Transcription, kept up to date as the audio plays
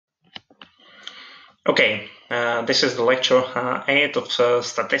Okay, this is the lecture 8 of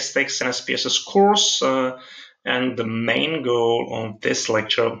Statistics and SPSS course, and the main goal of this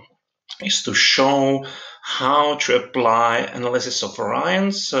lecture is to show how to apply analysis of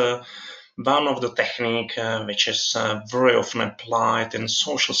variance, one of the technique which is very often applied in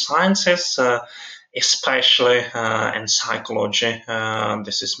social sciences, especially in psychology.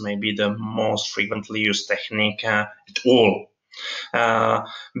 This is maybe the most frequently used technique at all.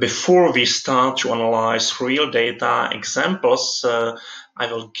 Before we start to analyze real data examples,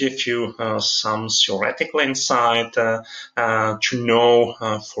 I will give you some theoretical insight to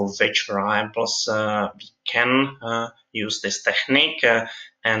know for which variables we can use this technique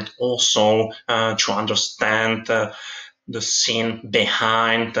and also to understand the scene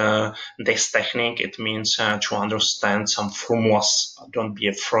behind this technique. It means to understand some formulas. Don't be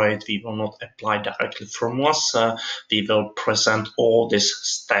afraid, we will not apply directly formulas. We will present all this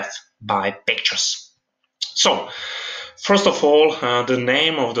stuff by pictures. So, first of all, the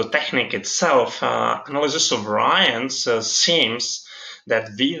name of the technique itself, analysis of variance, seems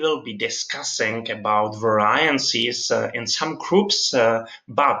that we will be discussing about variances in some groups,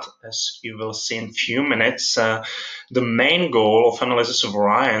 but as you will see in a few minutes, the main goal of analysis of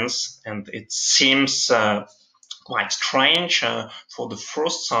variance, and it seems quite strange for the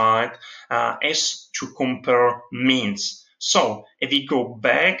first sight, is to compare means. So if we go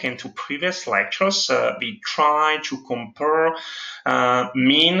back into previous lectures, we try to compare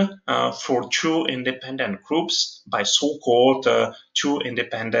mean for two independent groups by so-called two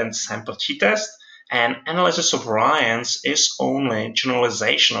independent sample t-test. And analysis of variance is only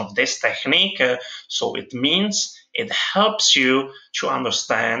generalization of this technique, so it means it helps you to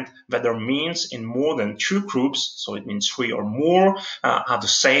understand whether means in more than two groups, so it means three or more, are the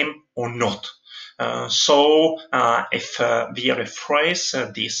same or not. So if we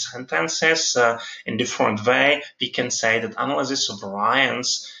rephrase these sentences in different way, we can say that analysis of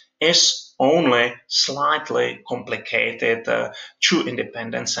variance is only slightly complicated two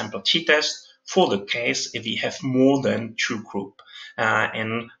independent sample t-test for the case if we have more than two groups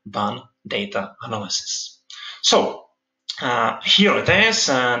in one data analysis. So here it is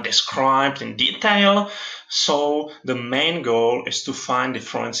described in detail. So the main goal is to find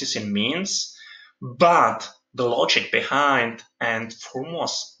differences in means, but the logic behind and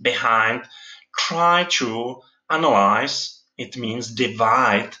formulas behind try to analyze, it means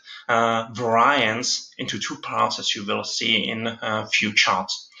divide variance into two parts, as you will see in a few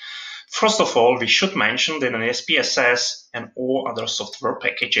charts. First of all, we should mention that in SPSS and all other software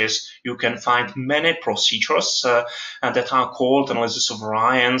packages, you can find many procedures that are called analysis of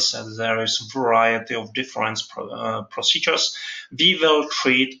variance. There is a variety of different procedures. We will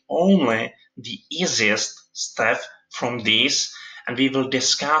treat only the easiest step from these, and we will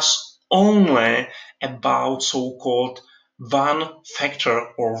discuss only about so-called one factor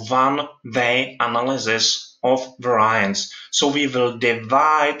or one way analysis of variance. So we will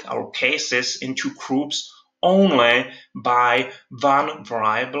divide our cases into groups only by one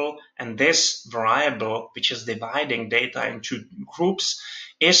variable, and this variable, which is dividing data into groups,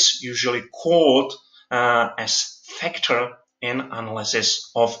 is usually called as factor in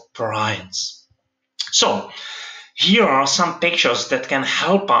analysis of variance. So here are some pictures that can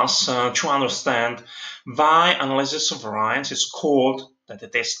help us to understand why analysis of variance is called that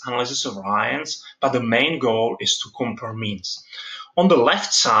it is analysis of variance, but the main goal is to compare means. On the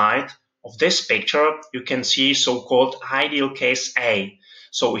left side of this picture, you can see so-called ideal case A.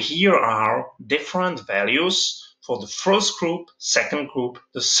 So here are different values for the first group, second group,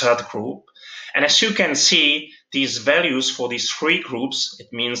 the third group. And as you can see, these values for these three groups,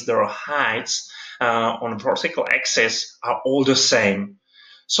 it means their heights on the vertical axis are all the same.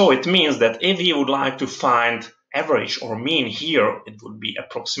 So it means that if you would like to find average or mean here, it would be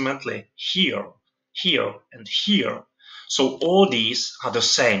approximately here, here, and here. So all these are the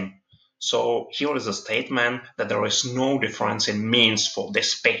same. So here is a statement that there is no difference in means for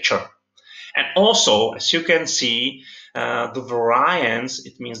this picture. And also, as you can see, the variance,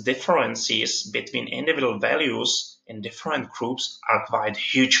 it means differences between individual values in different groups are quite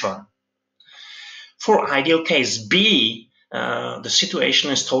huge one. For ideal case B, the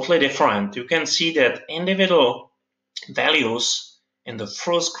situation is totally different. You can see that individual values in the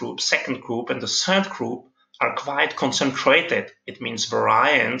first group, second group, and the third group are quite concentrated. It means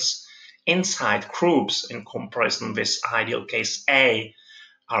variance inside groups in comparison with ideal case A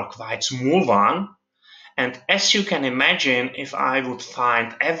are quite small one. And as you can imagine, if I would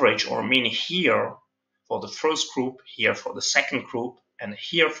find average or mean here for the first group, here for the second group, and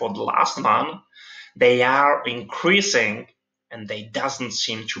here for the last one, they are increasing and they doesn't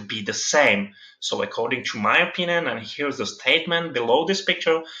seem to be the same. So according to my opinion, and here's the statement below this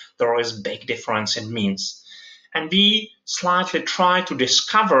picture, there is big difference in means. And we slightly try to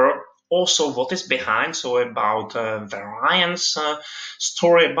discover also what is behind, so about variance,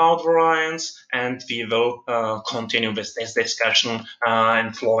 story about variance, and we will continue with this discussion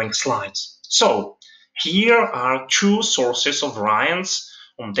in following slides. So here are two sources of variance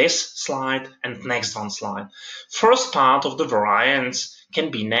on this slide and next one slide. First part of the variance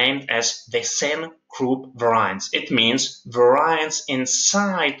can be named as Levene group variance. It means variance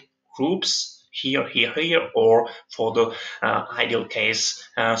inside groups, here, here, here, or for the ideal case,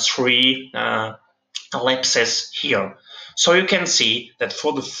 three ellipses here. So you can see that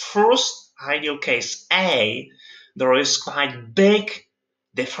for the first ideal case A, there is quite big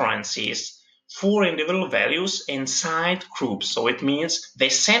differences for individual values inside groups. So it means the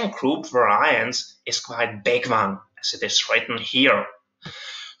same group variance is quite big one, as it is written here.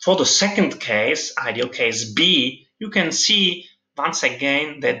 For the second case, ideal case B, you can see once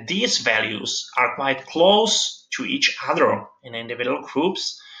again that these values are quite close to each other in individual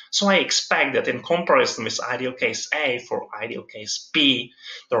groups. So I expect that in comparison with ideal case A for ideal case B,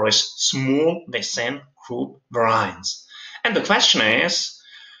 there is small within group variance. And the question is,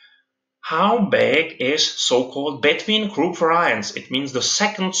 how big is so-called between group variance? It means the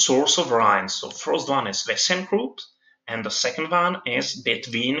second source of variance. So first one is within group, and the second one is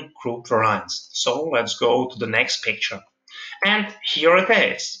between group variance. So let's go to the next picture. And here it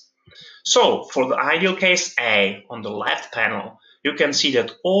is. So for the ideal case A on the left panel, you can see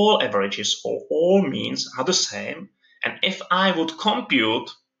that all averages or all means are the same. And if I would compute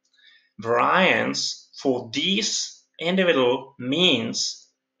variance for these individual means,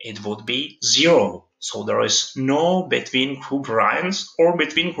 it would be 0. So there is no between group variance, or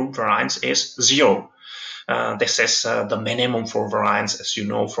between group variance is 0. This is the minimum for variance, as you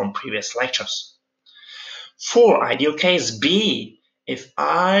know from previous lectures. For ideal case B, if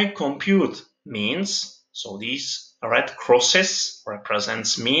I compute means, so these red crosses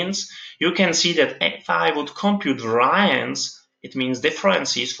represents means, you can see that if I would compute variance, it means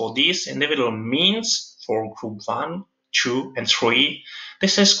differences for these individual means for group 1, 2, and 3.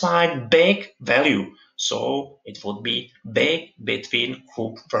 This is quite big value, so it would be big between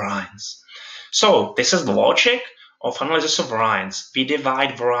group variance. So this is the logic of analysis of variance. We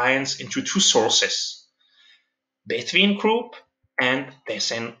divide variance into two sources, between group and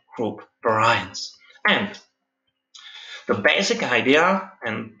within group variance. And the basic idea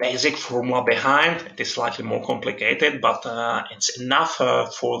and basic formula behind it is slightly more complicated, but it's enough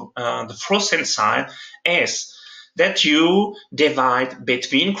for the first insight is that you divide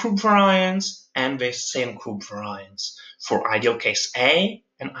between group variance and within group variance for ideal case A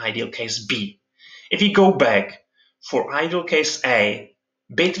and ideal case B. If we go back for ideal case A,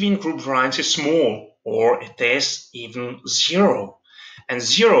 between group variance is small, or it is even 0. And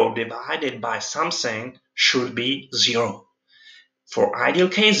 0 divided by something should be 0. For ideal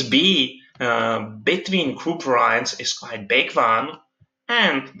case B, between group variance is quite big one,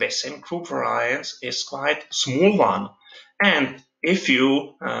 and within group variance is quite small one. And if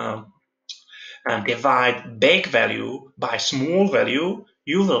you divide big value by small value,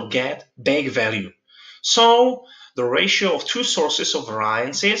 you will get big value. So the ratio of two sources of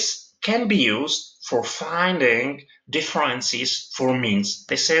variances can be used for finding differences for means.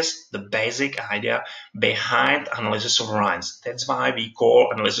 This is the basic idea behind analysis of variance. That's why we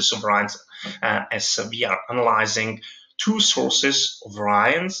call analysis of variance as we are analyzing two sources of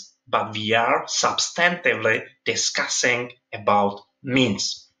variance, but we are substantively discussing about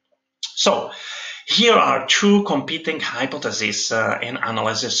means. So here are two competing hypotheses in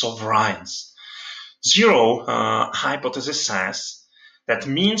analysis of variance. Zero hypothesis says that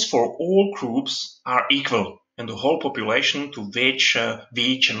means for all groups are equal in the whole population to which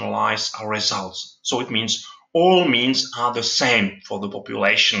we generalize our results. So it means all means are the same for the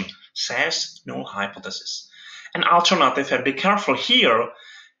population, says no hypothesis. An alternative, and be careful here,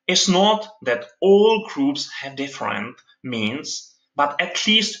 is not that all groups have different means, but at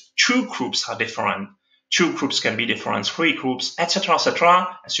least two groups are different. Two groups can be different, three groups, etc.,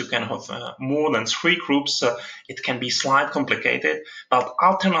 etc. As you can have more than three groups, it can be slightly complicated, but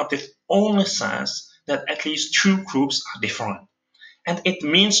alternative only says that at least two groups are different. And it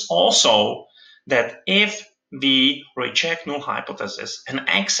means also that if we reject null hypothesis and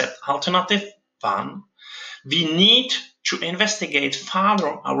accept alternative one, we need to investigate further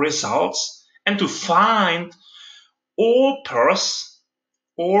our results and to find all pairs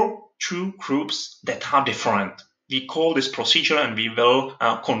or two groups that are different. we call this procedure, and we will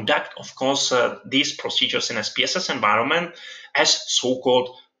conduct, of course, these procedures in a SPSS environment as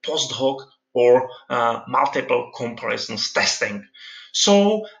so-called post-hoc or multiple comparisons testing.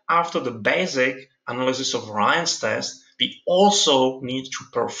 So after the basic analysis of variance test, we also need to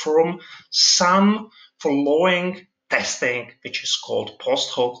perform some following testing, which is called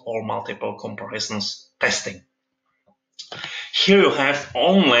post-hoc or multiple comparisons testing. Here you have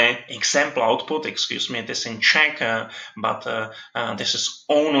only example output, excuse me, it is in Czech, but this is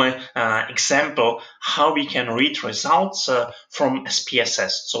only example how we can read results from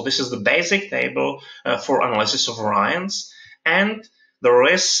SPSS. So this is the basic table for analysis of variance, and there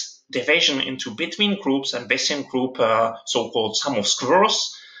is division into between groups and within group, so-called sum of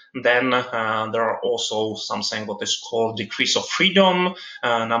squares. Then there are also something what is called decrease of freedom,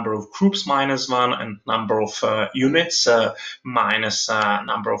 number of groups -1, and number of units minus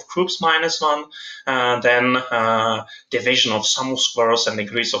number of groups -1. Then division of sum of squares and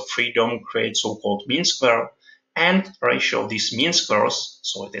degrees of freedom creates so-called mean square, and ratio of these mean squares,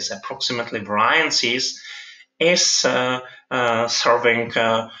 so it is approximately variances, is serving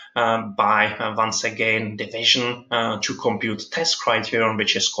by once again division to compute test criterion,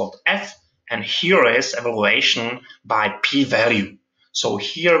 which is called F, and here is evaluation by p-value. So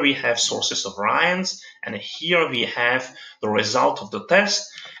here we have sources of variance, and here we have the result of the test.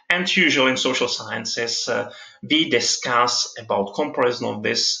 And usually in social sciences we discuss about comparison of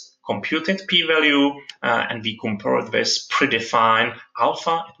this computed p-value, and we compare it with predefined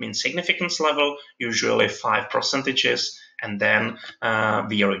alpha, it means significance level, usually 5%, and then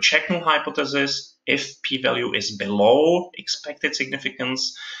we reject null hypothesis if p-value is below expected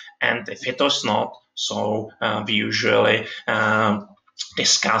significance, and if it is not, so we usually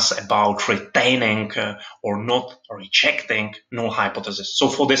discuss about retaining or not rejecting null hypothesis. So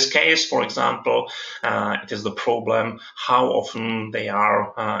for this case, for example, it is the problem how often they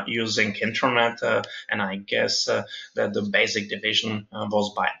are using internet, and I guess that the basic division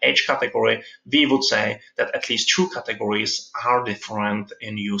was by age category. We would say that at least 2 categories are different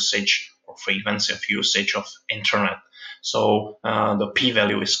in usage or frequency of usage of internet. So the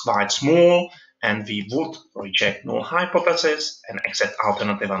p-value is quite small, and we would reject null hypothesis and accept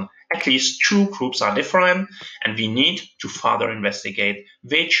alternative one. At least 2 groups are different, and we need to further investigate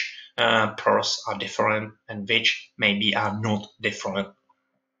which pairs are different and which maybe are not different.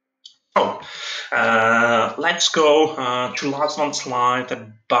 So let's go to last one slide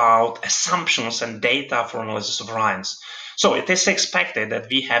about assumptions and data for analysis of variance. So it is expected that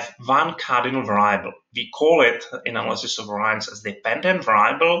we have one cardinal variable. We call it in analysis of variance as dependent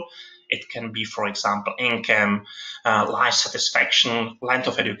variable. It can be, for example, income, life satisfaction, length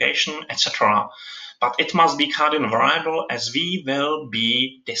of education, etc. But it must be cardinal variable, as we will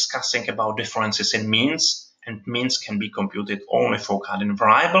be discussing about differences in means, and means can be computed only for cardinal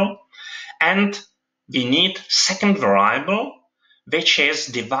variable. And we need second variable, which is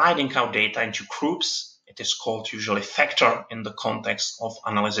dividing our data into groups. It is called usually factor in the context of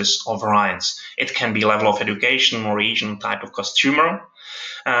analysis of variance. It can be level of education, region, type of customer.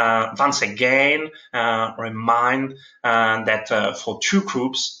 Once again, remind that for 2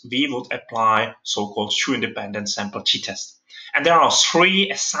 groups we would apply so-called 2 independent sample t-test. And there are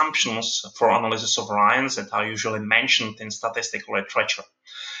 3 assumptions for analysis of variance that are usually mentioned in statistical literature.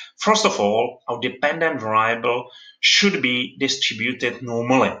 First of all, our dependent variable should be distributed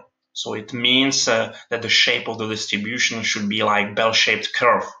normally. So it means that the shape of the distribution should be like bell-shaped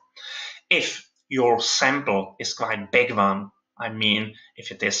curve. If your sample is quite big one, I mean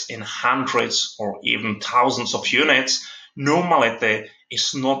if it is in hundreds or even thousands of units, normality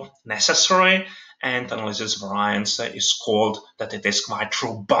is not necessary, and analysis variance is called that it is quite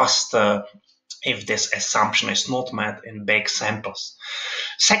robust if this assumption is not met in big samples.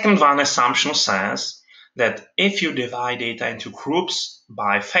 Second one assumption says that if you divide data into groups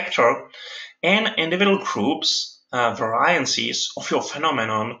by factor, in individual groups, variances of your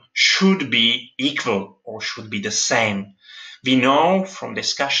phenomenon should be equal or should be the same. We know from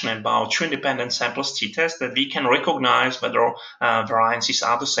discussion about 2 independent samples t-test that we can recognize whether variances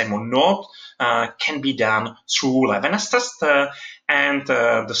are the same or not, can be done through Levene's test, and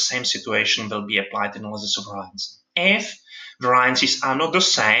the same situation will be applied in analysis of variance. If variances are not the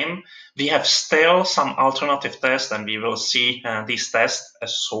same, we have still some alternative tests, and we will see these tests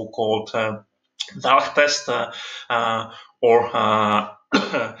as so-called Welch test or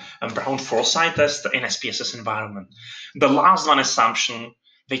Brown-Forsythe test in SPSS environment. The last one assumption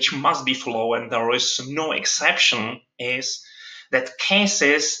which must be followed, and there is no exception, is that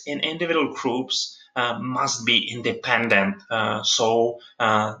cases in individual groups must be independent. So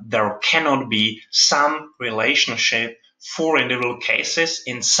there cannot be some relationship for individual cases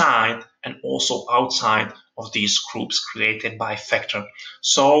inside and also outside of these groups created by factor.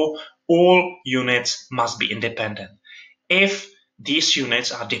 So all units must be independent. If these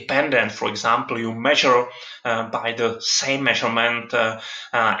units are dependent, for example, you measure by the same measurement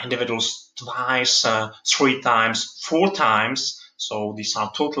individuals twice, 3 times, 4 times, so these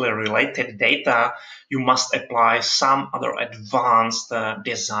are totally related data, you must apply some other advanced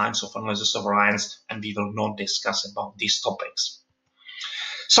designs of analysis of variance, and we will not discuss about these topics.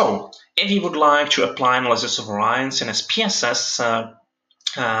 So, if you would like to apply analysis of variance in a SPSS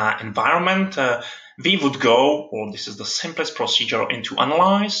environment, we would go, or this is the simplest procedure, into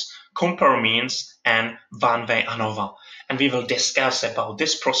analyze, compare means, and one-way ANOVA. And we will discuss about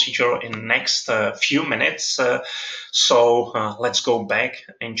this procedure in the next few minutes. So let's go back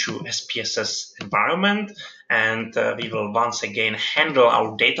into SPSS environment, and we will once again handle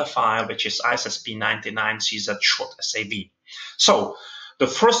our data file, which is ISSP99CZ_SAV. So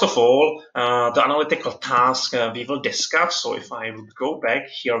first of all, the analytical task we will discuss. So if I would go back,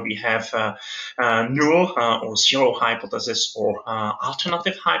 here we have null or zero hypothesis or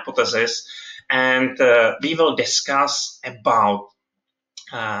alternative hypothesis, and we will discuss about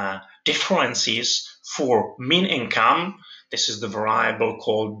differences for mean income. This is the variable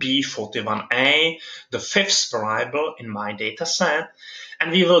called B41A, the fifth variable in my data set,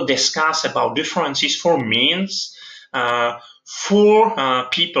 and we will discuss about differences for means for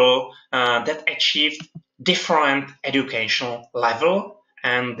people that achieved different educational level,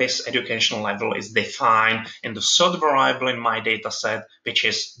 and this educational level is defined in the third variable in my data set, which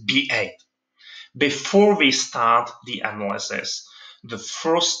is B8. Before we start the analysis, the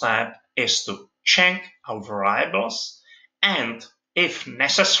first step is to check our variables, and if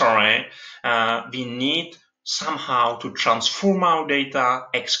necessary, we need somehow to transform our data,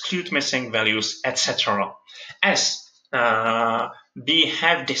 exclude missing values, etc. As we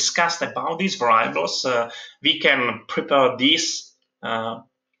have discussed about these variables, we can prepare these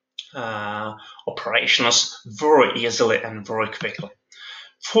operations very easily and very quickly.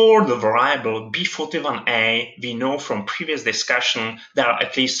 For the variable B41A, we know from previous discussion there are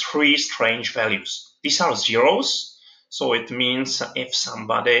at least 3 strange values. These are zeros, so it means if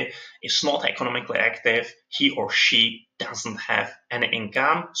somebody is not economically active, he or she doesn't have any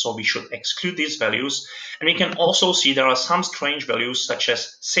income, so we should exclude these values. And we can also see there are some strange values such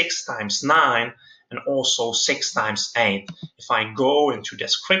as 6 times 9 and also 6 times 8. If I go into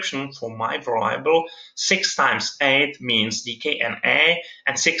description for my variable, 6 times 8 means DKNA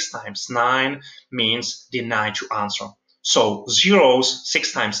and 6 times 9 means deny to answer. So zeros,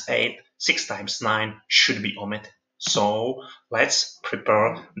 6 times 8, 6 times 9 should be omitted. So let's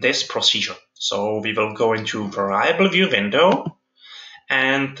prepare this procedure. So we will go into variable view window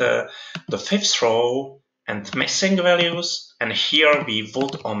and the fifth row and missing values, and here we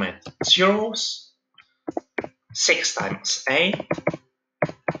would omit zeros, 6 times 8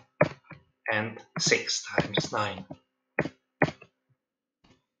 and 6 times 9.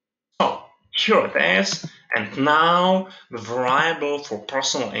 So here it is, and now the variable for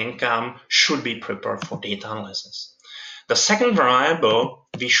personal income should be prepared for data analysis. The second variable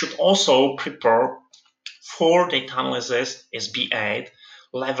we should also prepare for data analysis is B8,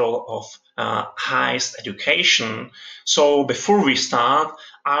 level of highest education. So before we start,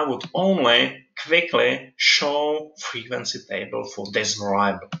 I would only quickly show frequency table for this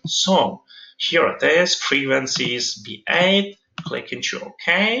variable. So here it is, frequencies B8, click into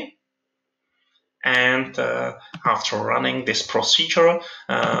OK. And after running this procedure,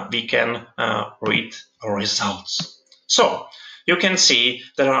 we can read our results. So you can see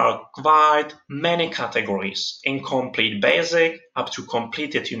there are quite many categories: incomplete basic up to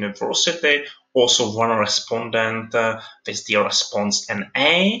completed university. Also one respondent with the response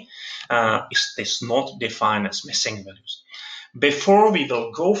NA is not defined as missing values. Before we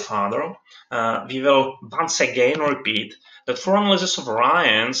will go further, we will once again repeat that for analysis of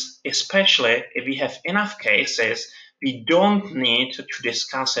variance, especially if we have enough cases, we don't need to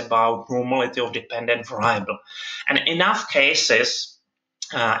discuss about normality of dependent variable. And enough cases,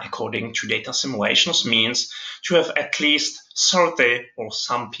 according to data simulations, means to have at least 30, or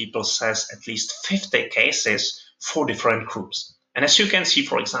some people says at least 50 cases for different groups. And as you can see,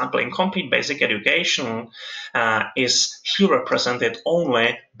 for example, incomplete basic education is here represented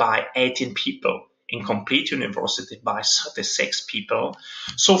only by 18 people. Incomplete university by 36 people.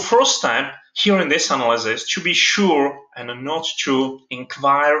 So first step here in this analysis, to be sure and not to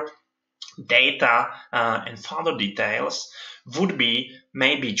inquire data in further details, would be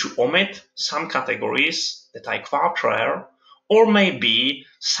maybe to omit some categories that are quite rare, or maybe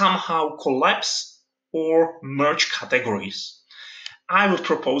somehow collapse or merge categories. I would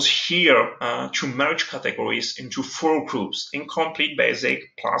propose here to merge categories into 4 groups: incomplete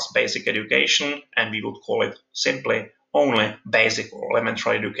basic plus basic education, and we would call it simply only basic or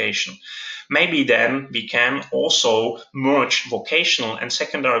elementary education. Maybe then we can also merge vocational and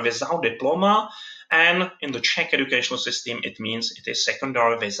secondary without diploma, and in the Czech educational system it means it is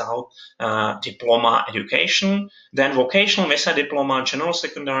secondary without diploma education. Then vocational with a diploma, general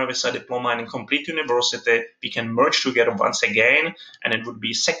secondary with a diploma, and incomplete university we can merge together once again, and it would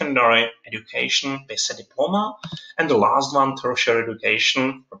be secondary education with a diploma, and the last one, tertiary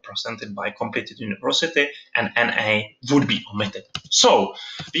education, represented by completed university, and NA would be omitted. So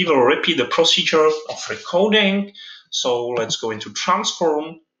we will repeat the procedure of recoding. So let's go into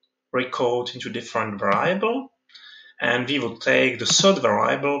transform, recode into different variable, and we will take the third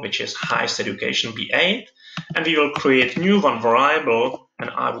variable, which is highest education B8, and we will create new one variable, and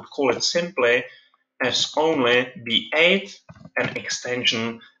I would call it simply as only B8 and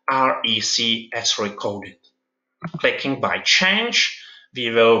extension REC as recoded. Clicking by change,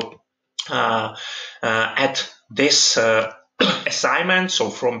 we will add this assignment.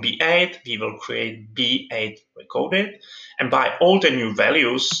 So from B8 we will create B8 recoded, and by all the new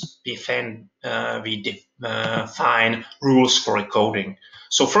values we define rules for recoding.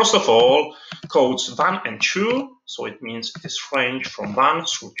 So first of all, codes 1 and 2, so it means it is range from 1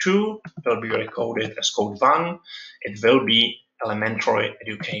 through 2, will be recoded as code 1. It will be elementary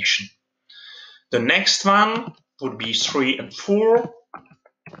education. The next one would be 3 and 4.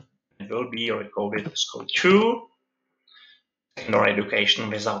 It will be recoded as code 2. Secondary education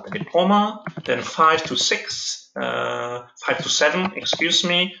without a diploma. Then 5 to 7, excuse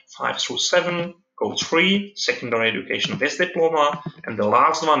me, 5 through 7, code 3, secondary education with diploma. And the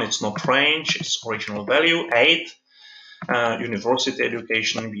last one, it's not range, it's original value, 8, university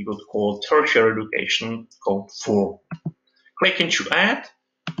education, we would call tertiary education, code 4. Click into add,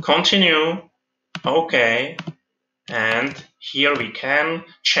 continue, OK, and here we can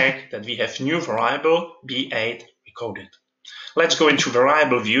check that we have new variable B8 recoded. Let's go into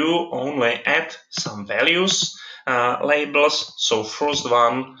variable view, only add some values, labels. So first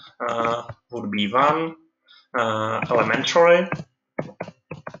one would be 1, elementary.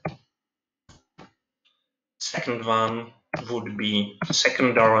 Second one would be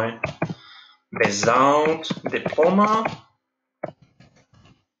secondary without diploma.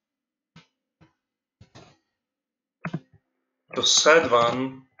 The third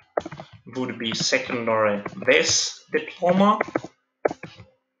one would be secondary with diploma,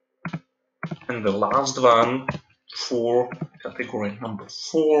 and the last one for category number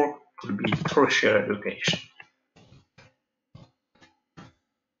 4 would be tertiary education.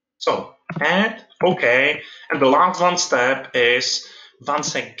 So add, OK, and the last one step is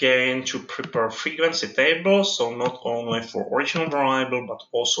once again to prepare frequency table, so not only for original variable but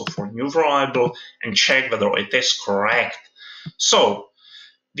also for new variable, and check whether it is correct. So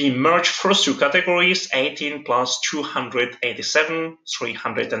we merge first two categories, 18 plus 287,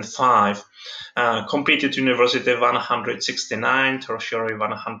 305. Completed university 169, tertiary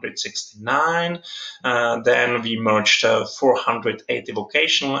 169. Then we merged 480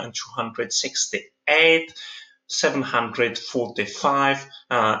 vocational and 268. 745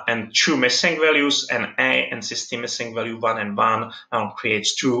 and 2 missing values, and A and system missing value 1 and 1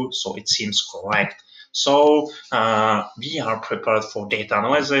 creates 2, so it seems correct. So we are prepared for data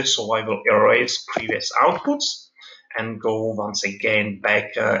analysis, so I will erase previous outputs and go once again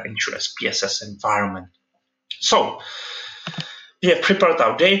back into SPSS environment. So we have prepared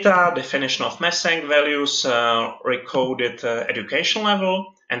our data, definition of missing values, recoded education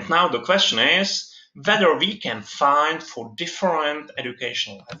level, and now the question is whether we can find for different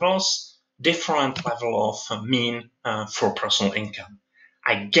educational levels different level of mean for personal income.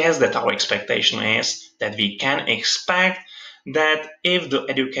 I guess that our expectation is that we can expect that if the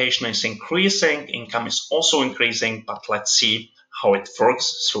education is increasing, income is also increasing, but let's see how it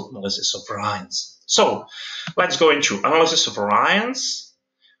works through analysis of variance. So let's go into analysis of variance,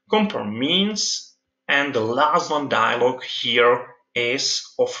 compare means, and the last one dialog here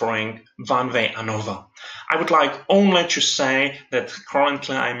is offering one-way ANOVA. I would like only to say that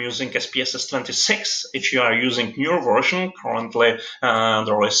currently I'm using SPSS 26. If you are using newer version, currently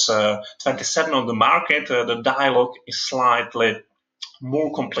there is 27 on the market. The dialog is slightly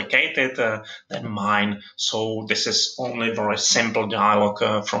more complicated than mine, so this is only very simple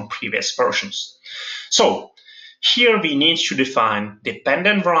dialog from previous versions. So here we need to define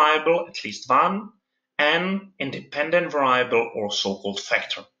dependent variable, at least one, an independent variable or so-called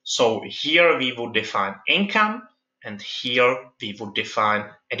factor. So here we would define income, and here we would define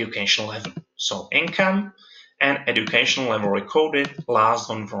education level. So income and education level recorded last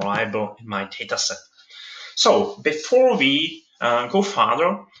one variable in my dataset. So before we go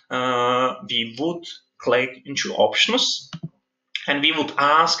further, we would click into options, and we would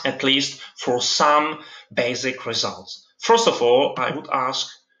ask at least for some basic results. First of all, I would ask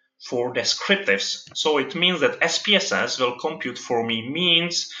for descriptives. So it means that SPSS will compute for me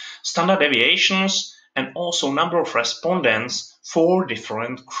means, standard deviations, and also number of respondents for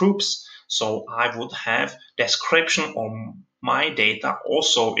different groups. So I would have description of my data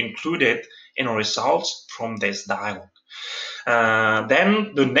also included in results from this dialog.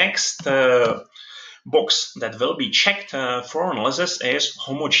 Then the next box that will be checked for analysis is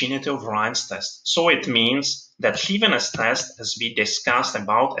homogeneity of variance test. So it means that Levene's test, as we discussed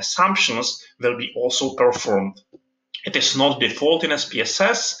about assumptions, will be also performed. It is not default in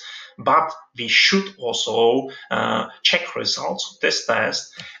SPSS, but we should also check results of this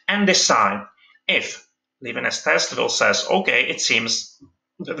test and decide if Levene's test will say, okay, it seems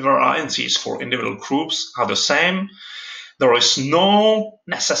that variances for individual groups are the same. There is no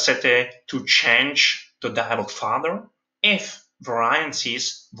necessity to change the dialog further. If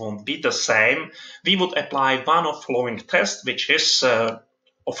variances won't be the same, we would apply one of following tests, which is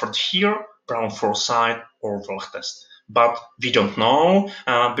offered here, Brown-Forsythe or Welch test. But we don't know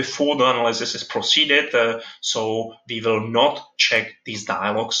before the analysis is proceeded, so we will not check these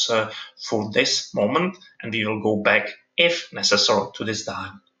dialogs for this moment, and we will go back, if necessary, to this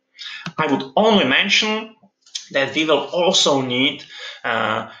dialog. I would only mention that we will also need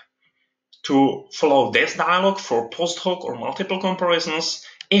to follow this dialog for post-hoc or multiple comparisons,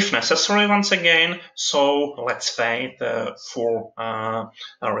 if necessary, once again. So let's wait for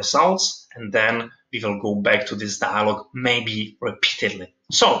results, and then we will go back to this dialog, maybe repeatedly.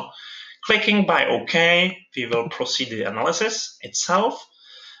 So clicking by OK, we will proceed the analysis itself.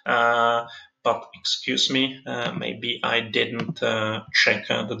 But excuse me, maybe I didn't check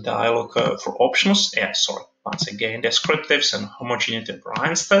the dialog for options. Yeah, sorry. Once again, descriptives and homogeneity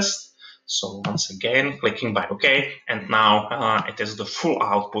variance test. So once again, clicking by OK, and now it is the full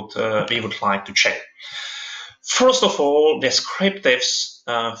output we would like to check. First of all, descriptives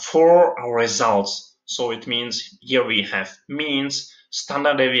for our results. So it means here we have means,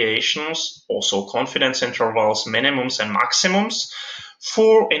 standard deviations, also confidence intervals, minimums and maximums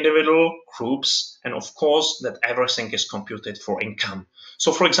for individual groups, and of course that everything is computed for income.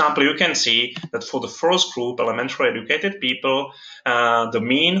 So for example, you can see that for the first group, elementary educated people, the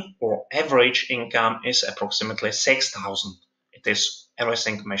mean or average income is approximately 6,000. It is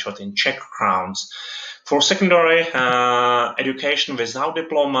everything measured in Czech crowns. For secondary education without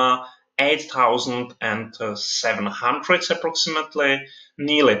diploma, 8,700 approximately,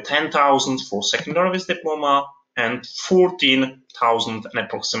 nearly 10,000 for secondary with diploma, and 14,000 and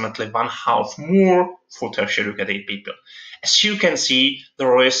approximately one half more for tertiary educated people. As you can see,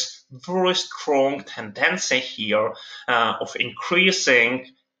 there is very strong tendency here of increasing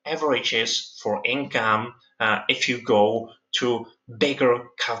averages for income if you go to bigger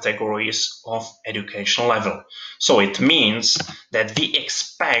categories of education level. So it means that we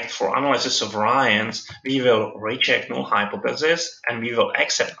expect for analysis of variance, we will reject null hypothesis and we will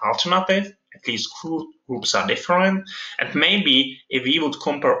accept alternative. At least groups are different. And maybe if we would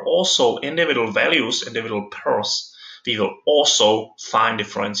compare also individual values, individual pairs, we will also find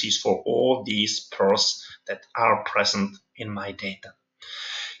differences for all these pairs that are present in my data.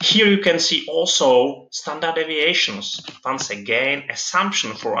 Here you can see also standard deviations. Once again,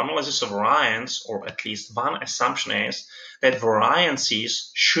 assumption for analysis of variance, or at least one assumption is that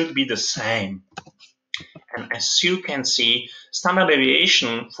variances should be the same. And as you can see, standard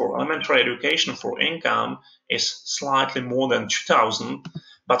deviation for elementary education for income is slightly more than 2,000,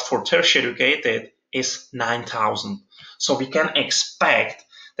 but for tertiary educated is 9,000. So we can expect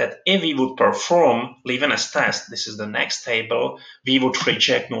that if we would perform Levene's test, this is the next table, we would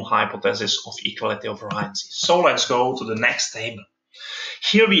reject null hypothesis of equality of variances. So let's go to the next table.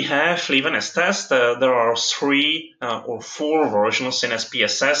 Here we have Levene's test. There are 3 or 4 versions in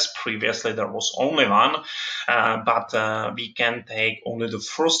SPSS. Previously there was only one, but we can take only the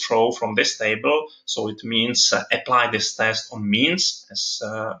first row from this table. So it means apply this test on means, as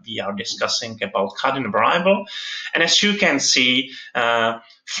we are discussing about cardinal variable. And as you can see,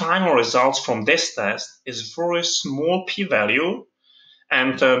 final results from this test is very small p-value.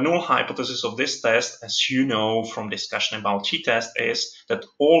 And the null hypothesis of this test, as you know from discussion about t-test, is that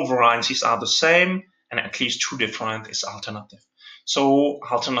all variances are the same and at least 2 different is alternative. So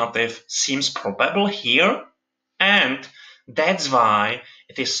alternative seems probable here, and that's why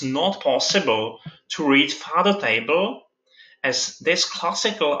it is not possible to read further table, as this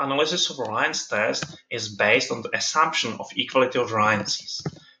classical analysis of variance test is based on the assumption of equality of variances.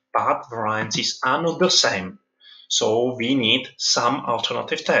 But variances are not the same, so we need some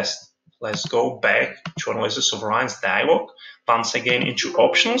alternative test. Let's go back to analysis of variance dialog, once again into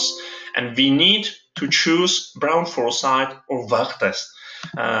options, and we need to choose Brown-Forsythe or Welch test.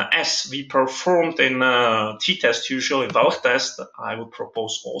 As we performed in t-test usually Welch test, I would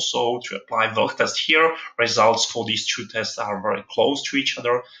propose also to apply Welch test here. Results for these two tests are very close to each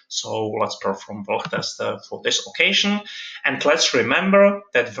other, so let's perform Welch test for this occasion. And let's remember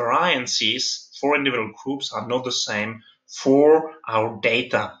that variances for individual groups are not the same for our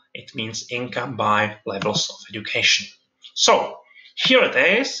data. It means income by levels of education. So here it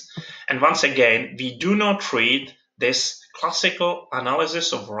is, and once again, we do not read this classical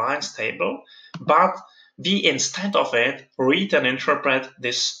analysis of variance table, but we instead of it read and interpret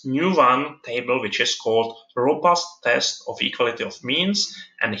this new one table, which is called robust test of equality of means,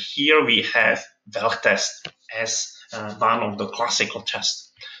 and here we have Welch test as one of the classical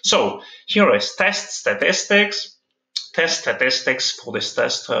tests. So here is test statistics. Test statistics for this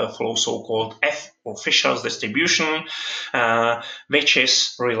test follow so-called F or Fisher's distribution, which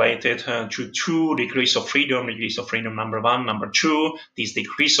is related to 2 degrees of freedom. Degrees of freedom number 1, number 2. These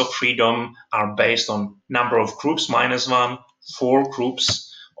degrees of freedom are based on number of groups minus 1, 4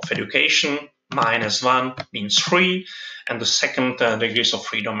 groups of education minus 1 means 3, and the second degrees of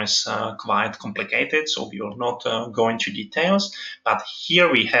freedom is quite complicated, so we will not go into details, but here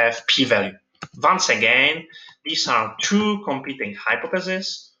we have p-value. Once again, these are 2 competing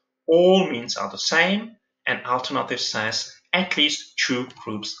hypotheses, all means are the same, and alternative says at least 2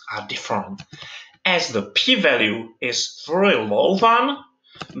 groups are different. As the p-value is very low one,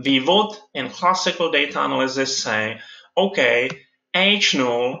 we would in classical data analysis say, okay,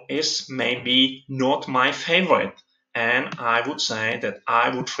 H0 is maybe not my favorite, and I would say that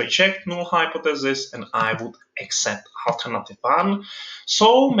I would reject null hypothesis and I would accept alternative 1.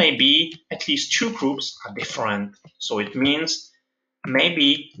 So maybe at least 2 groups are different. So it means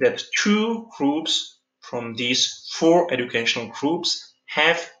maybe that 2 groups from these 4 educational groups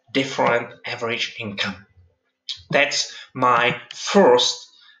have different average income. That's my first,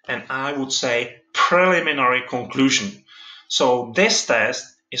 and I would say preliminary conclusion. So this test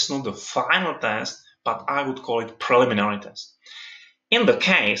is not the final test, but I would call it preliminary test. In the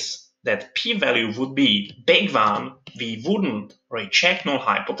case that p-value would be big one, we wouldn't reject null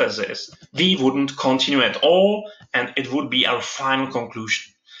hypothesis, we wouldn't continue at all, and it would be our final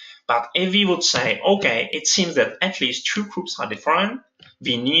conclusion. But if we would say, okay, it seems that at least 2 groups are different,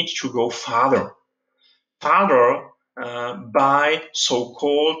 we need to go further by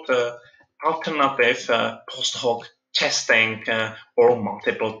so-called alternative post-hoc testing or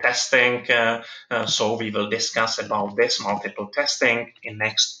multiple testing. So we will discuss about this multiple testing in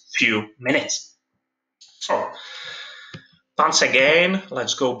next few minutes. So once again,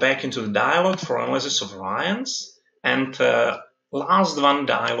 let's go back into the dialog for analysis of variance. And last one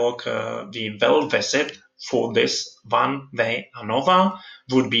dialog we will visit for this one-way ANOVA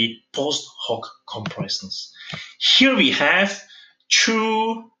would be post-hoc comparisons. Here we have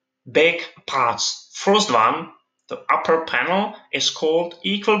 2 big parts. First one, the upper panel is called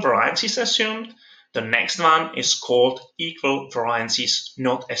equal variances assumed. The next one is called equal variances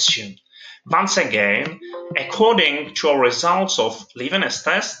not assumed. Once again, according to our results of Levene's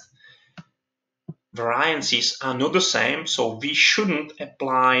test, variances are not the same, so we shouldn't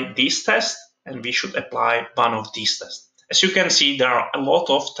apply this test and we should apply one of these tests. As you can see, there are a lot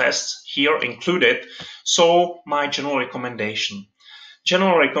of tests here included, so my general recommendation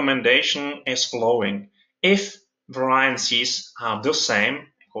is following. If variances are the same,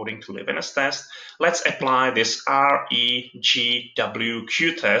 according to Levene's test, let's apply this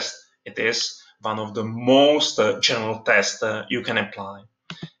REGWQ test. It is one of the most general tests you can apply.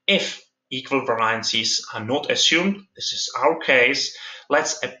 If equal variances are not assumed, this is our case,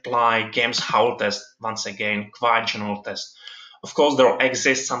 let's apply Games-Howell test, once again, quite general test. Of course, there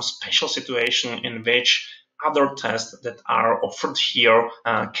exists some special situation in which other tests that are offered here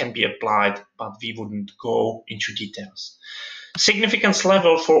can be applied, but we wouldn't go into details. Significance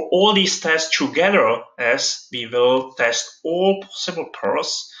level for all these tests together, as we will test all possible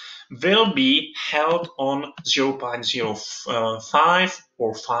pairs, will be held on 0.05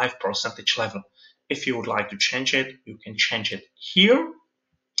 or 5% level. If you would like to change it, you can change it here.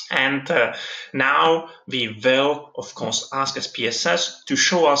 And now we will, of course, ask SPSS to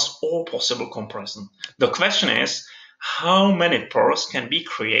show us all possible comparison. The question is, how many pairs can be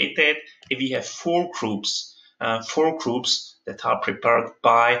created if we have four groups that are prepared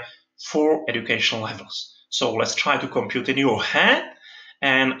by 4 educational levels. So let's try to compute in your head,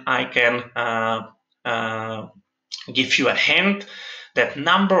 and I can give you a hint that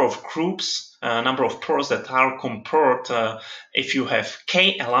number of groups, number of pairs that are compared if you have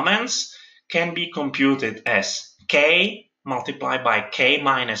k elements can be computed as k multiplied by k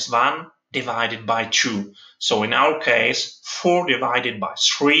minus 1 divided by 2. So in our case, 4 divided by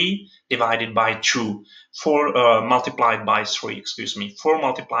 3 divided by 2. 4 multiplied by 3, 4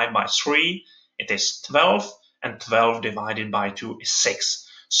 multiplied by 3, it is 12, and 12 divided by 2 is 6.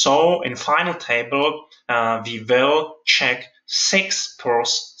 So in final table, we will check 6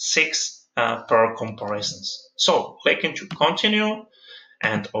 pairs, 6 per comparisons. So click into continue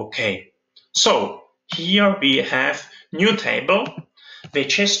and OK. So here we have new table,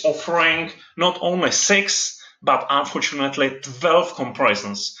 which is offering not only 6, but unfortunately 12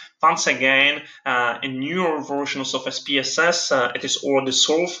 comparisons. Once again, in newer versions of SPSS, it is already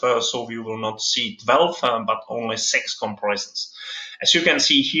solved, so we will not see 12, but only 6 comparisons. As you can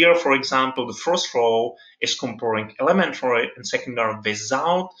see here, for example, the first row is comparing elementary and secondary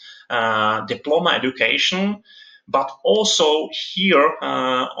without diploma education. But also here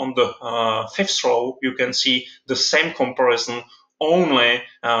on the fifth row, you can see the same comparison, only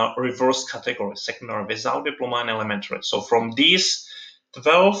reverse category, secondary without diploma and elementary. So from these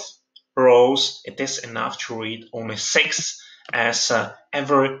 12 rows, it is enough to read only 6, as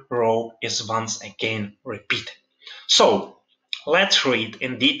every row is once again repeated. So let's read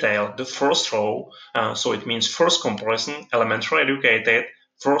in detail the first row. So it means first comparison, elementary educated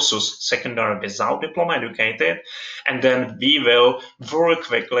versus secondary without diploma educated, and then we will very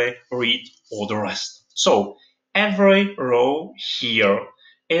quickly read all the rest. So every row here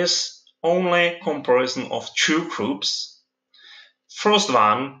is only comparison of 2 groups. First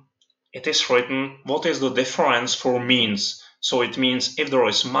one, it is written what is the difference for means. So it means if there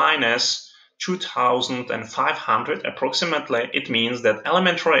is minus 2,500 approximately, it means that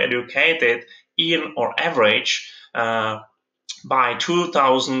elementary educated in or average by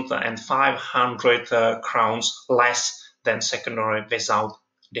 2,500 crowns less than secondary without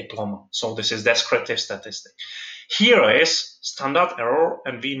diploma. So this is descriptive statistic. Here is standard error,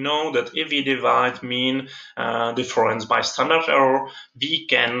 and we know that if we divide mean difference by standard error, we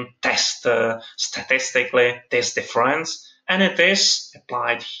can test statistically this difference, and it is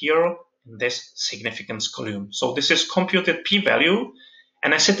applied here in this significance column. So this is computed p-value,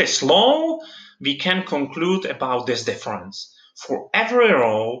 and as it is low, we can conclude about this difference. For every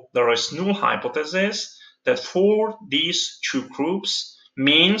row, there is null hypothesis that for these 2 groups,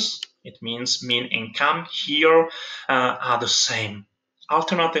 means mean income here are the same.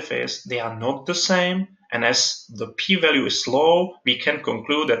 Alternative is they are not the same, and as the p-value is low, we can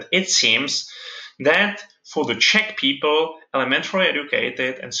conclude that it seems that for the Czech people, elementary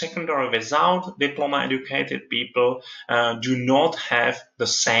educated and secondary without diploma educated people do not have the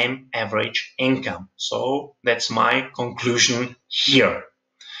same average income. So that's my conclusion here.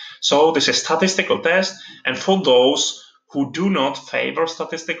 So this is statistical test, and for those who do not favor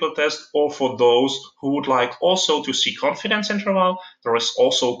statistical test, or for those who would like also to see confidence interval, there is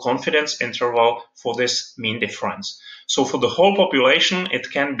also confidence interval for this mean difference. So for the whole population, it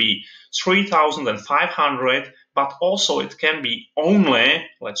can be 3,500, but also it can be only,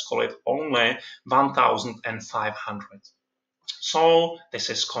 let's call it only 1,500. So this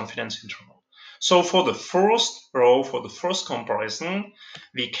is confidence interval. So for the first row, for the first comparison,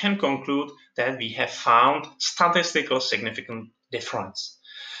 we can conclude that we have found statistical significant difference.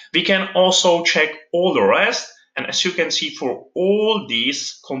 We can also check all the rest, and as you can see, for all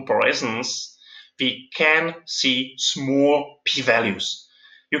these comparisons, we can see small p-values.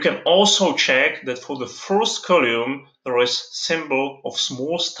 You can also check that for the first column, there is symbol of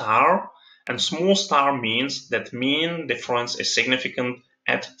small star, and small star means that mean difference is significant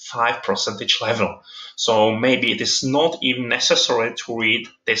at 5% level. So maybe it is not even necessary to read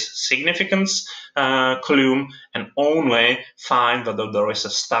this significance column and only find whether there is a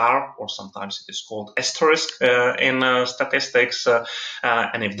star, or sometimes it is called asterisk in statistics,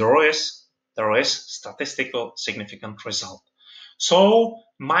 and if there is statistical significant result. So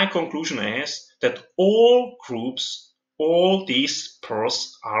my conclusion is that all groups, all these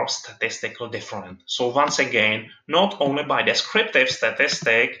pairs are statistically different. So once again, not only by descriptive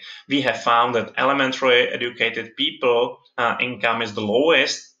statistic, we have found that elementary educated people income is the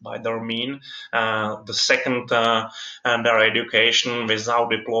lowest by their mean. The second their education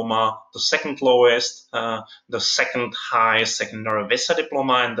without diploma, the second lowest, the second highest secondary with a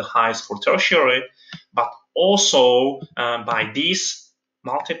diploma, and the highest for tertiary. But Also, by this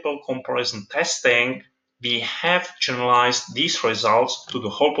multiple comparison testing, we have generalized these results to the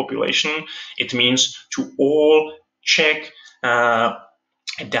whole population. It means to all Czech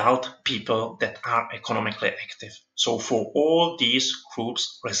adult people that are economically active. So for all these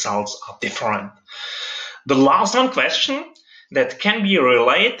groups, results are different. The last one question that can be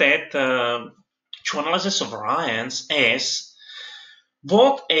related to analysis of variance is: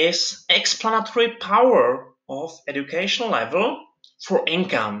 what is explanatory power of educational level for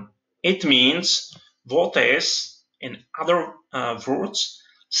income? It means what is, in other words,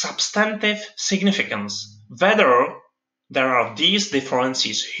 substantive significance, whether there are these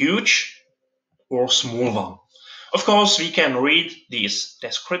differences huge or small one. Of course, we can read these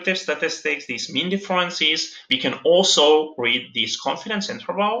descriptive statistics, these mean differences. We can also read this confidence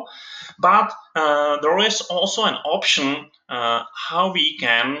interval, but there is also an option how we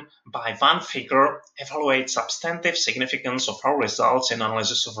can, by one figure, evaluate substantive significance of our results in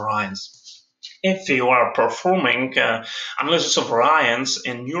analysis of variance. If you are performing analysis of variance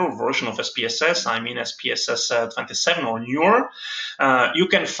in newer version of SPSS, I mean SPSS 27 or newer, you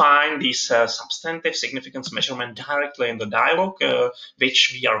can find this substantive significance measurement directly in the dialog,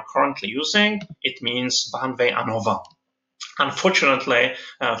 which we are currently using. It means one-way ANOVA. Unfortunately,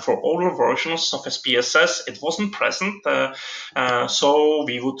 for older versions of SPSS, it wasn't present, so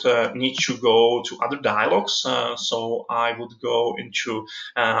we would need to go to other dialogues. So I would go into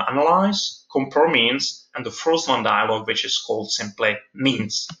Analyze, Compare Means, and the first one dialog, which is called simply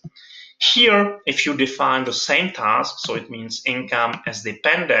Means. Here, if you define the same task, so it means income as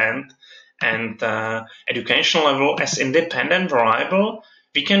dependent and educational level as independent variable,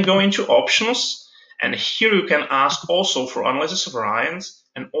 we can go into options. And here you can ask also for analysis of variance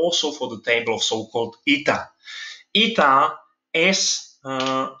and also for the table of so-called eta. Eta is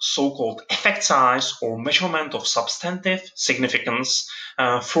so-called effect size or measurement of substantive significance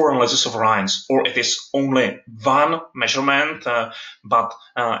for analysis of variance, or it is only one measurement, but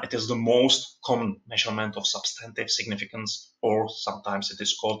it is the most common measurement of substantive significance, or sometimes it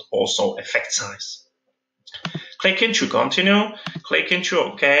is called also effect size. Click into continue, click into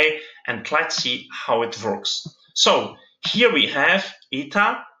OK, and let's see how it works. So here we have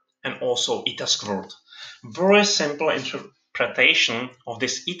eta and also eta squared. Very simple interpretation of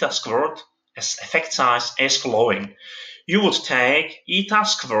this eta squared as effect size is following. You would take eta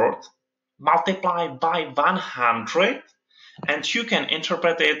squared, multiply by 100, and you can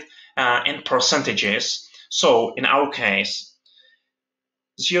interpret it in percentages. So in our case,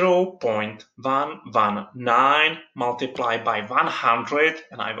 0.119 multiplied by 100,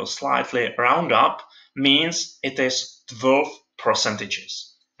 and I will slightly round up, means it is 12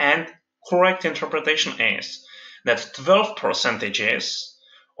 percentages. And correct interpretation is that 12 percentages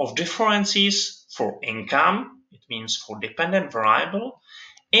of differences for income, it means for dependent variable,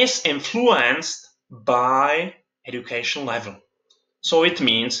 is influenced by education level. So it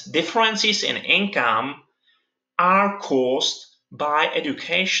means differences in income are caused by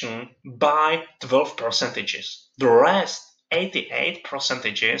education by 12 percentages. The rest, 88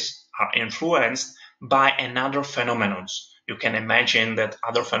 percentages, are influenced by another phenomenon. You can imagine that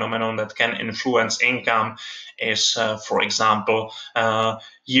other phenomenon that can influence income is, for example,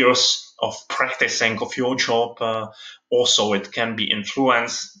 years of practicing of your job. Also, it can be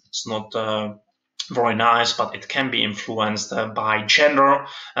influenced. It's not very nice, but it can be influenced by gender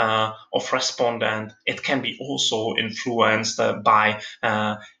of respondent. It can be also influenced by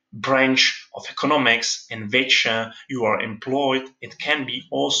branch of economics in which you are employed. It can be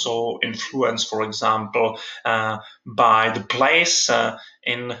also influenced, for example, by the place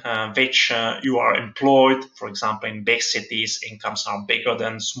in which you are employed. For example, in big cities, incomes are bigger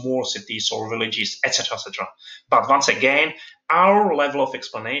than small cities or villages, etc., etc. But once again, our level of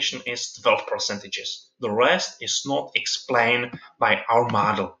explanation is 12 percentages. The rest is not explained by our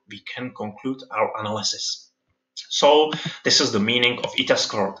model. We can conclude our analysis. So this is the meaning of eta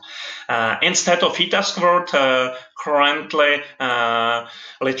squared. Instead of eta squared, currently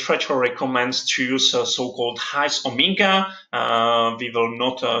literature recommends to use so-called Heiss omega. We will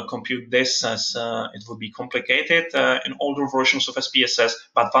not compute this as it would be complicated in older versions of SPSS,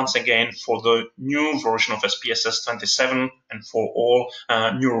 but once again, for the new version of SPSS 27 and for all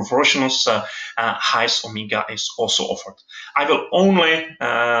newer versions, Heiss omega is also offered. I will only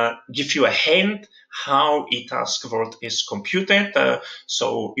give you a hint how eta squared is computed,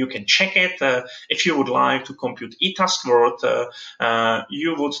 so you can check it. If you would like to compute eta squared,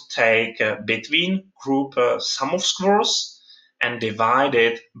 you would take between group sum of squares and divide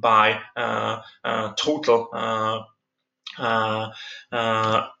it by total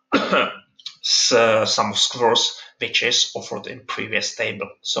sum of squares which is offered in previous table.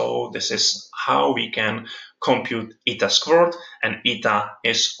 So this is how we can compute eta squared, and eta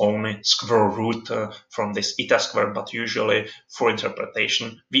is only square root from this eta squared, but usually for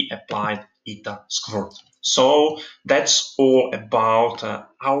interpretation we applied eta squared. So that's all about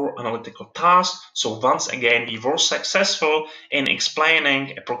our analytical task. So once again, we were successful in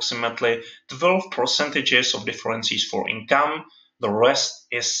explaining approximately 12% of differences for income. The rest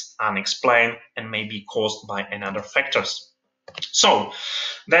is unexplained and may be caused by another factors. So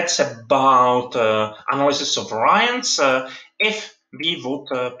that's about analysis of variance. If we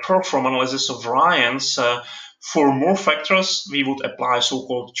would perform analysis of variance for more factors, we would apply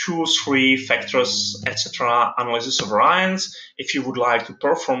so-called 2, 3 factors, etc. analysis of variance. If you would like to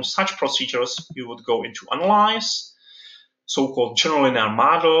perform such procedures, you would go into analyze, so-called general linear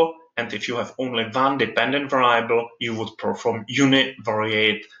model, and if you have only one dependent variable, you would perform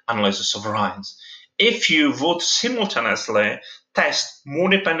univariate analysis of variance. If you would simultaneously test more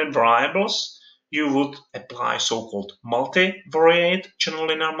dependent variables, you would apply so-called multivariate general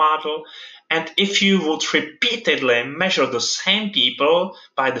linear model. And if you would repeatedly measure the same people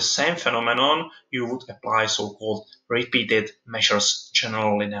by the same phenomenon, you would apply so-called repeated measures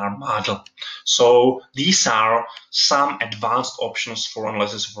general linear model. So these are some advanced options for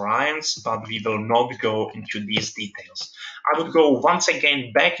analysis of variance, but we will not go into these details. I would go once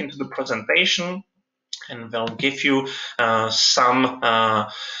again back into the presentation and will give you some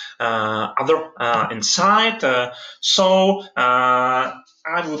other insight. So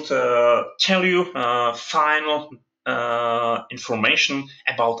I would tell you final information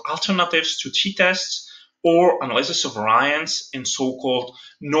about alternatives to t-tests or analysis of variance in so-called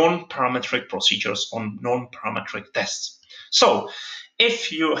non-parametric procedures on non-parametric tests. So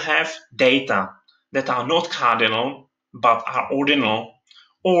if you have data that are not cardinal but are ordinal,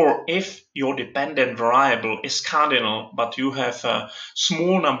 or if your dependent variable is cardinal, but you have a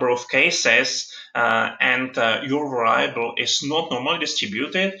small number of cases and your variable is not normally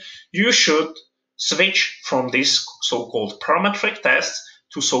distributed, you should switch from this so-called parametric test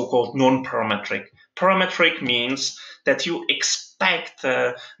to so-called non-parametric. Parametric means that you expect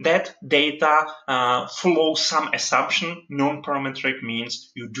that data follow some assumption. Non-parametric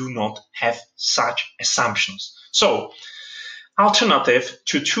means you do not have such assumptions. So, alternative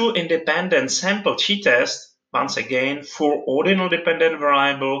to 2 independent sample t-tests, once again, for ordinal dependent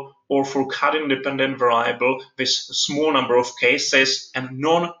variable or for cardinal dependent variable with a small number of cases and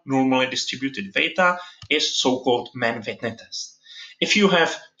non-normally distributed data, is so-called Mann-Whitney test. If you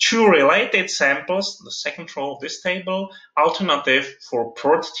have 2 related samples, the second row of this table, alternative for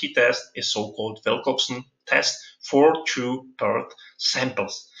paired t-test is so-called Wilcoxon test for 2 paired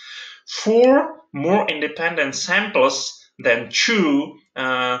samples. For more independent samples than 2,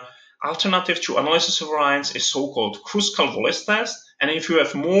 alternative to analysis of variance is so-called Kruskal-Wallis test. And if you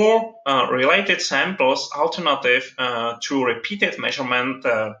have more related samples, alternative to repeated measurement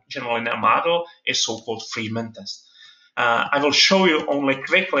general linear model is so-called Freeman test. I will show you only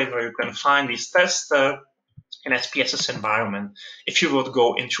quickly where you can find these tests in SPSS environment. If you would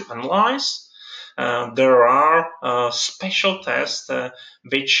go into analyze, there are special tests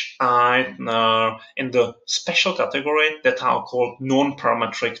which are in the special category that are called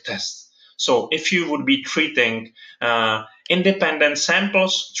non-parametric tests. So if you would be treating independent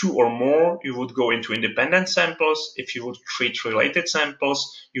samples, 2 or more, you would go into independent samples. If you would treat related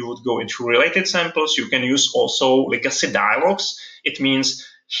samples, you would go into related samples. You can use also legacy dialogues. It means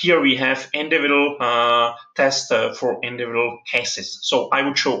here we have individual tests for individual cases. So I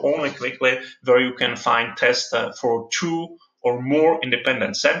would show only quickly where you can find tests for 2 or more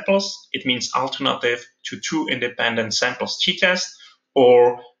independent samples. It means alternative to 2 independent samples t-test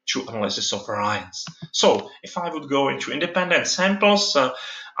or to analysis of variance. So if I would go into independent samples,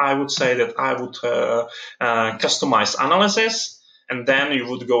 I would say that I would customize analysis, and then you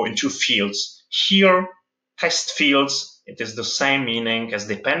would go into fields. Here, test fields, it is the same meaning as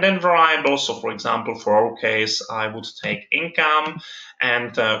dependent variables. So for example, for our case, I would take income,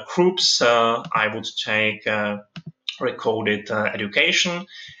 and groups, I would take recorded education.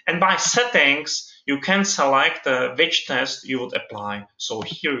 And by settings, you can select which test you would apply. So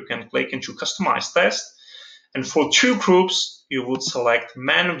here you can click into customize test. And for 2 groups, you would select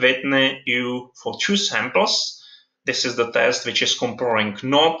Mann-Whitney U for 2 samples. This is the test which is comparing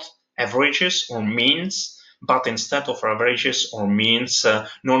not averages or means, but instead of averages or means,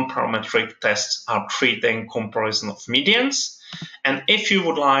 non-parametric tests are treating comparison of medians. And if you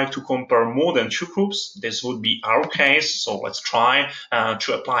would like to compare more than 2 groups, this would be our case. So let's try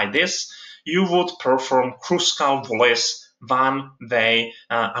to apply this. You would perform Kruskal-Wallis one-way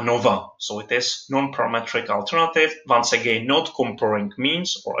ANOVA. So it is non-parametric alternative, once again not comparing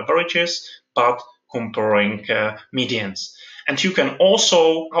means or averages, but comparing medians. And you can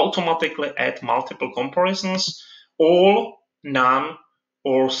also automatically add multiple comparisons, all, none,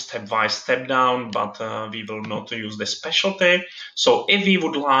 or stepwise step down, but we will not use the specialty. So if we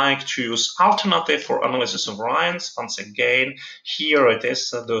would like to use alternative for analysis of variance, once again, here it is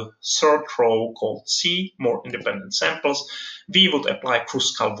the third row called C, more independent samples, we would apply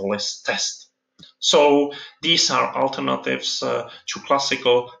Kruskal-Wallis test. So these are alternatives to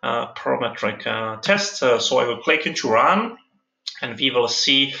classical parametric tests. So I will click into run, and we will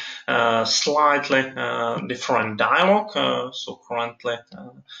see slightly different dialog. So currently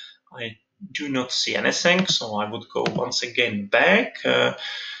I do not see anything, so I would go once again back.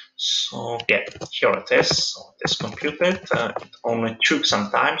 So yeah, here it is. So it is computed. It only took some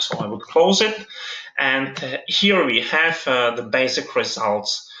time, so I would close it. And here we have the basic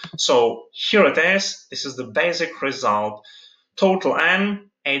results. So here it is. This is the basic result. Total N,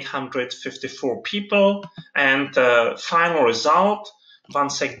 854 people, and final result,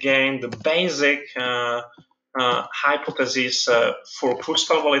 once again, the basic hypotheses for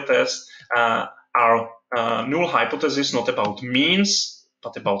Kruskal-Wallis test are null hypothesis, not about means,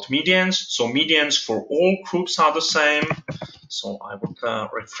 but about medians. So medians for all groups are the same. So I would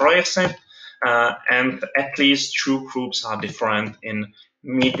rephrase it. And at least two groups are different in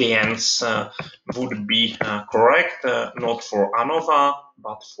medians would be correct, not for ANOVA,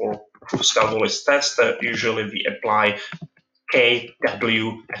 but for Kruskal-Wallis test. Usually we apply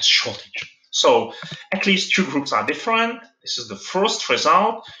KW as shortage. So at least two groups are different. This is the first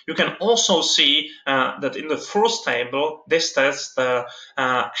result. You can also see that in the first table, this test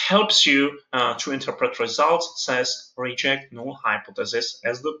helps you to interpret results, says reject null hypothesis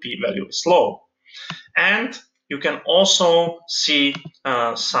as the p-value is low. And you can also see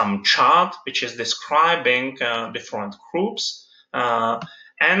some chart which is describing different groups.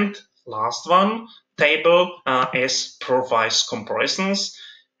 And last one, table is pairwise comparisons.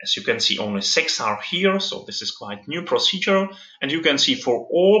 As you can see, only 6 are here, so this is quite new procedure. And you can see for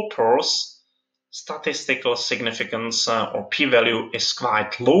all pairs, statistical significance or p-value is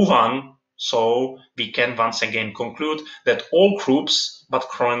quite low one. So we can once again conclude that all groups, but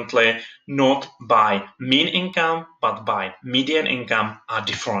currently not by mean income, but by median income, are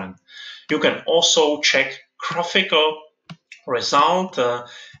different. You can also check graphical result,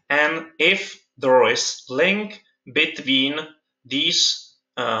 and if there is link between these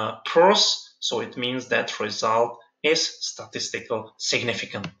pairs, so it means that result is statistically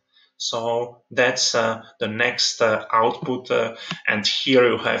significant. So that's the next output, and here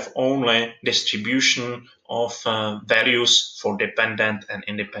you have only distribution of values for dependent and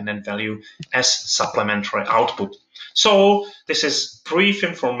independent value as supplementary output. So this is brief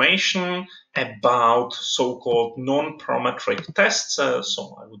information about so-called non-parametric tests.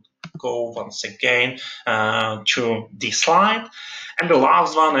 So I would go once again to this slide. And the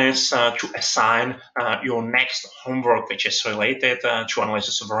last one is to assign your next homework, which is related to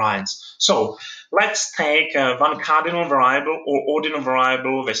analysis of variance. So let's take one cardinal variable or ordinal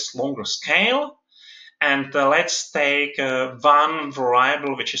variable with longer scale. And let's take one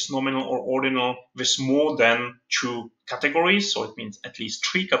variable which is nominal or ordinal with more than 2 categories. So it means at least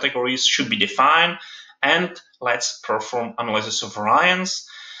 3 categories should be defined. And let's perform analysis of variance.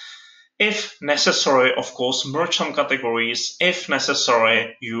 If necessary, of course, merge some categories. If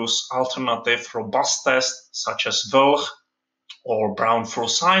necessary, use alternative robust tests such as Welch or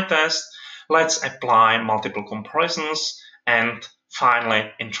Brown-Forsythe test. Let's apply multiple comparisons and finally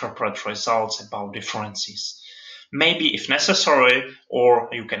interpret results about differences. Maybe if necessary, or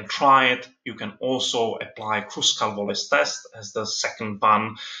you can try it, you can also apply Kruskal-Wallis test as the second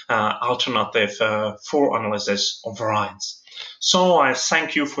one alternative for analysis of variance. So I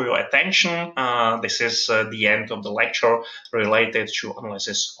thank you for your attention. This is the end of the lecture related to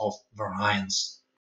analysis of variance.